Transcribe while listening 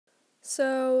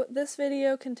So this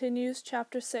video continues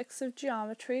Chapter 6 of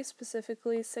Geometry,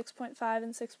 specifically 6.5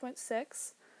 and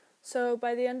 6.6. So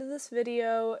by the end of this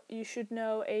video, you should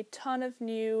know a ton of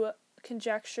new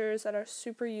conjectures that are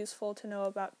super useful to know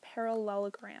about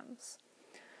parallelograms.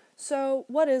 So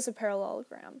what is a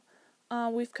parallelogram?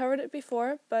 We've covered it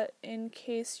before, but in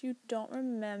case you don't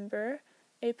remember,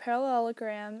 a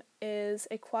parallelogram is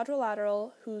a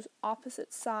quadrilateral whose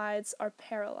opposite sides are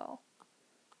parallel.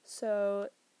 So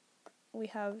we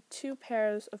have two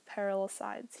pairs of parallel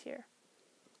sides here.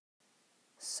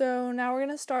 So now we're going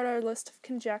to start our list of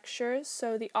conjectures.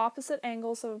 So the opposite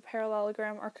angles of a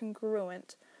parallelogram are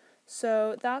congruent.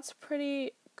 So that's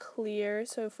pretty clear.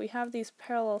 So if we have these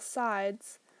parallel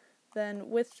sides, then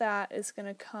with that is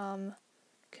going to come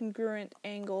congruent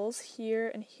angles here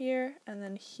and here, and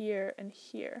then here and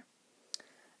here.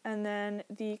 And then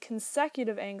the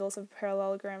consecutive angles of a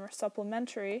parallelogram are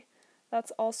supplementary.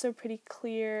 That's also pretty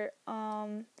clear.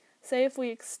 Say if we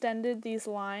extended these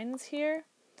lines here,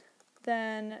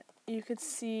 then you could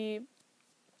see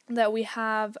that we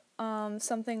have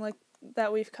something like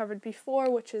that we've covered before,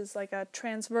 which is like a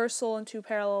transversal and two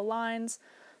parallel lines.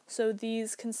 So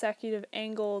these consecutive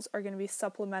angles are going to be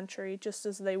supplementary, just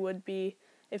as they would be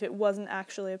if it wasn't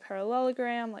actually a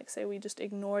parallelogram. Like say we just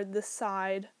ignored this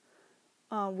side.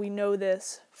 We know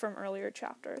this from earlier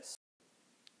chapters.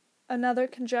 Another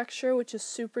conjecture, which is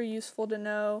super useful to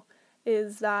know,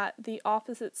 is that the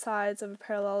opposite sides of a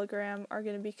parallelogram are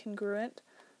going to be congruent.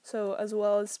 So as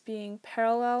well as being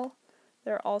parallel,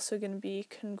 they're also going to be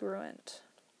congruent.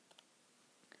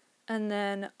 And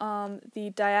then the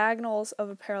diagonals of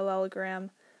a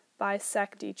parallelogram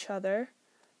bisect each other.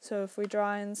 So if we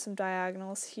draw in some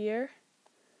diagonals here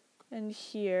and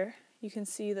here, you can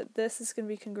see that this is going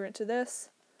to be congruent to this,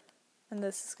 and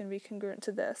this is going to be congruent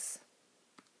to this.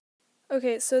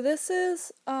 Okay, so this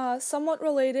is somewhat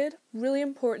related, really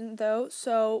important though.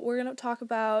 So we're going to talk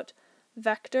about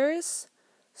vectors.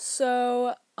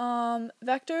 So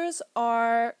vectors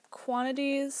are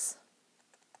quantities.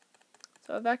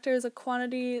 So a vector is a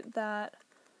quantity that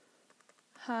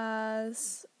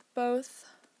has both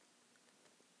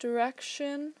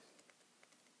direction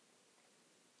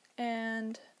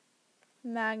and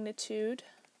magnitude,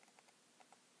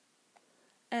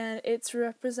 and it's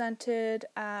represented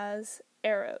as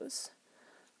arrows.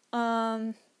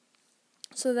 So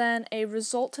then a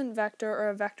resultant vector, or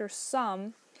a vector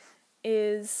sum,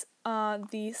 is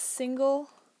the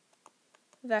single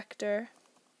vector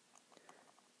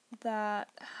that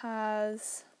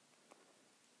has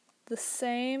the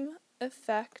same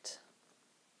effect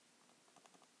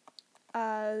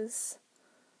as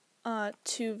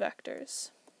two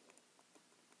vectors.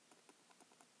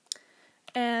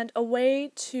 And a way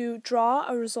to draw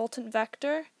a resultant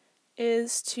vector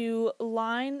is to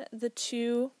line the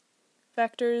two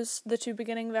vectors, the two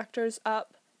beginning vectors,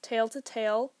 up tail to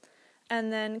tail,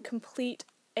 and then complete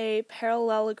a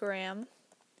parallelogram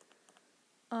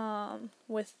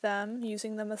with them,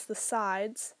 using them as the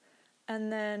sides,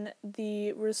 and then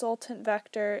the resultant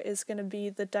vector is going to be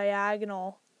the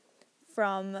diagonal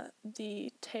from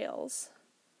the tails.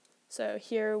 So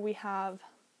here we have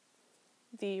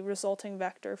the resulting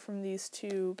vector from these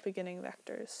two beginning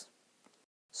vectors.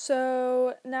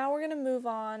 So now we're going to move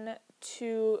on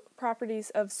to properties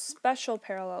of special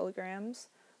parallelograms.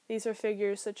 These are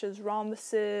figures such as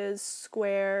rhombuses,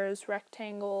 squares,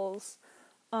 rectangles.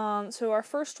 So our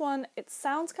first one, it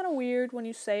sounds kind of weird when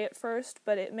you say it first,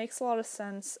 but it makes a lot of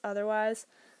sense otherwise.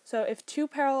 So if two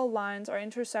parallel lines are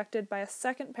intersected by a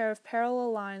second pair of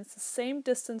parallel lines the same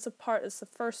distance apart as the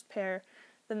first pair,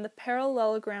 then the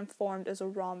parallelogram formed is a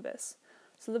rhombus.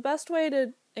 So the best way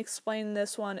to explain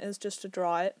this one is just to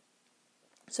draw it.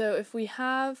 So if we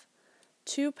have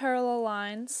two parallel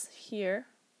lines here,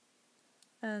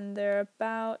 and they're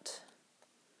about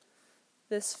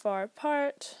this far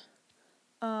apart,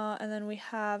 and then we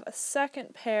have a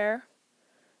second pair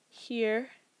here,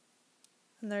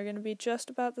 and they're going to be just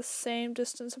about the same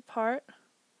distance apart,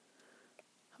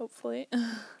 hopefully.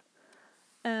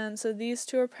 And so these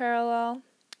two are parallel,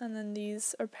 and then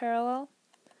these are parallel.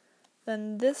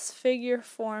 Then this figure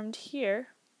formed here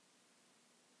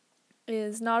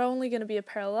is not only going to be a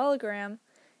parallelogram,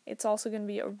 it's also going to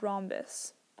be a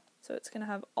rhombus. So it's going to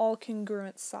have all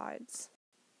congruent sides.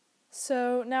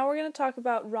 So now we're going to talk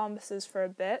about rhombuses for a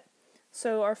bit.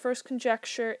 So our first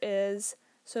conjecture is,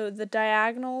 so the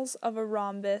diagonals of a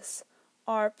rhombus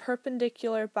are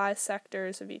perpendicular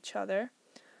bisectors of each other.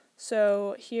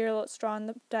 So here let's draw in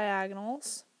the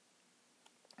diagonals.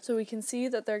 So we can see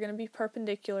that they're going to be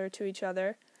perpendicular to each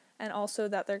other, and also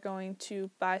that they're going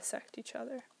to bisect each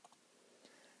other.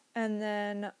 And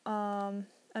then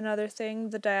Another thing,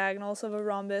 the diagonals of a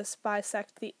rhombus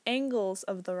bisect the angles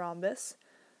of the rhombus.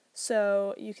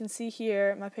 So you can see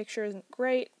here, my picture isn't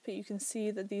great, but you can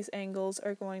see that these angles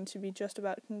are going to be just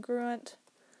about congruent.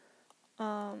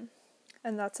 And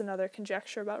that's another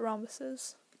conjecture about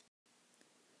rhombuses.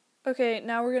 Okay,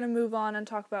 now we're going to move on and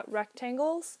talk about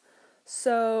rectangles.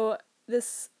 So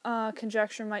this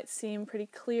conjecture might seem pretty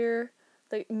clear.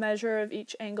 The measure of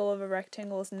each angle of a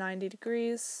rectangle is 90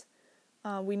 degrees.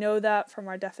 We know that from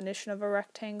our definition of a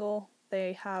rectangle.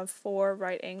 They have 4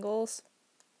 right angles.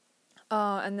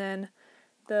 And then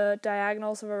the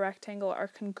diagonals of a rectangle are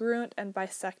congruent and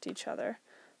bisect each other.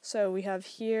 So we have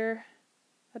here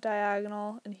a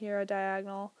diagonal and here a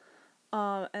diagonal,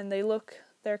 and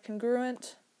they're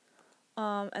congruent,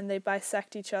 and they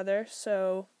bisect each other,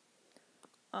 so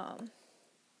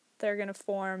they're going to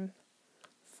form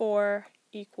 4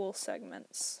 equal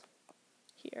segments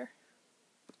here.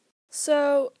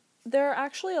 So there are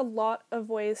actually a lot of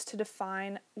ways to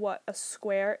define what a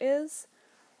square is.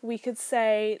 We could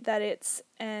say that it's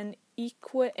an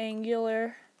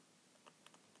equiangular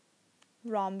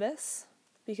rhombus,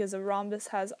 because a rhombus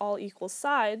has all equal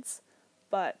sides,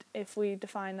 but if we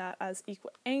define that as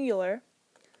equiangular,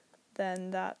 then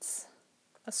that's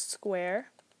a square.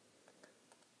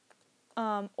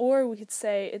 Or we could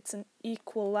say it's an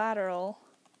equilateral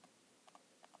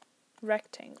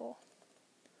rectangle.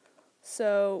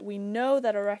 So we know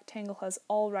that a rectangle has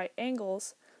all right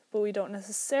angles, but we don't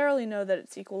necessarily know that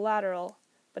it's equilateral,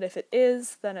 but if it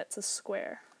is, then it's a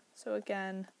square. So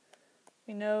again,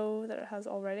 we know that it has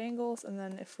all right angles, and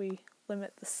then if we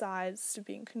limit the sides to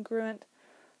being congruent,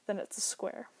 then it's a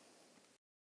square.